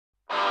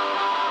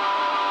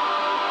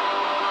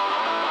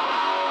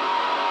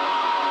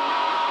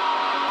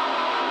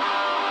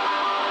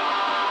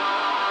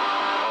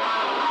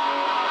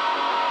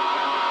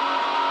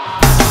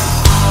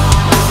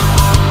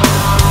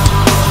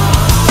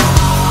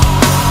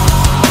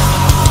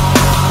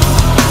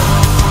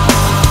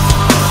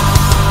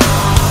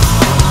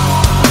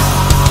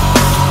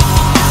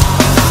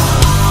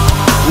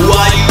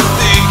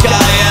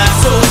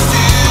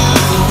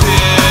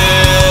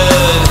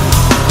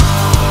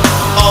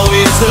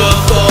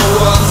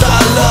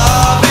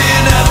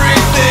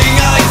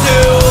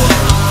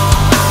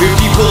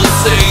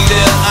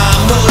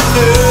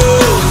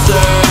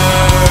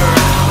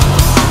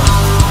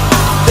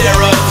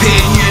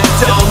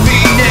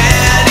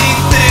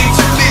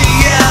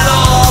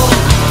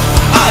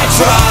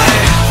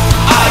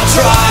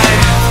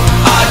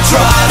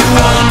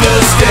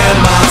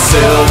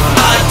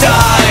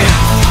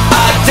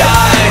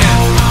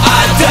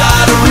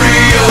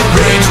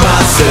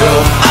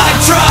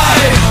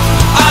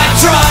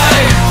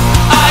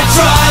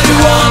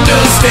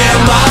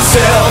understand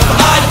myself.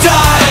 I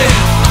die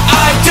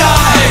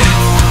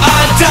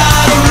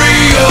to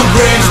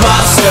rearrange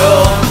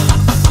myself.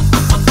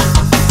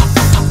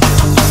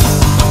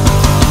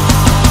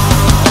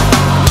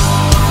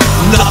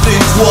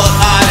 Nothing's what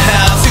I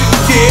have to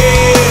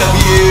give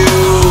you.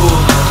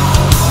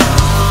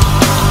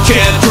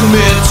 Can't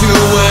commit to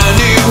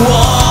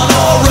anyone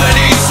or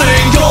any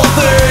single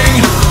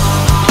thing.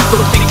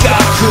 Don't think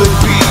I could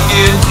be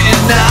in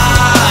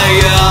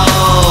denial.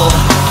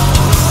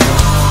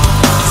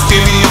 Just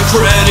give me a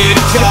credit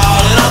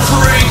card and I'll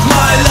drink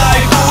my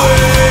life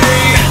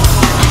away.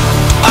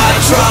 I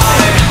try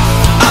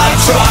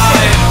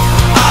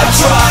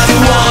to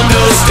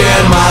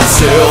understand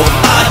myself.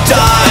 I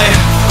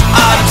die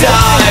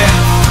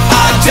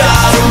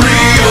to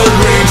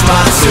rearrange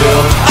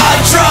myself. I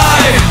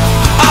try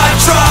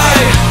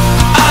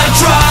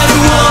to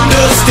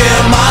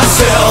understand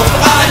myself.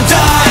 I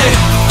die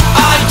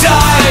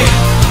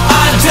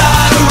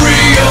to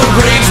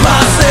rearrange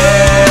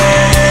myself.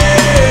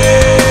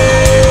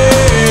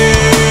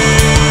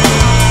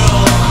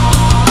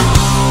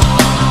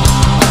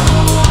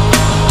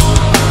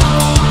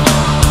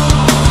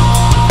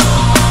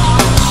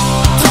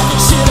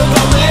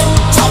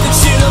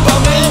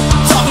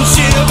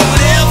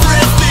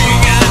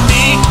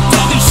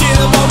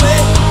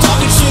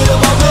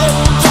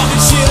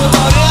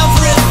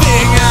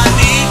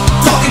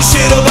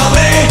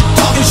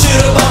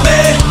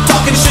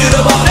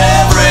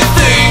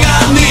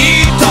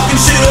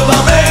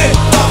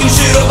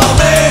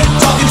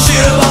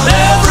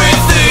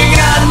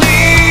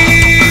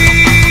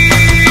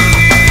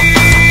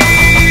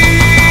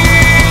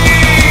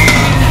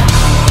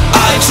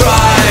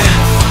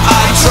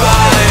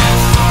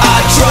 I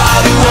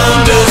try to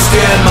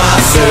understand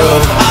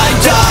myself.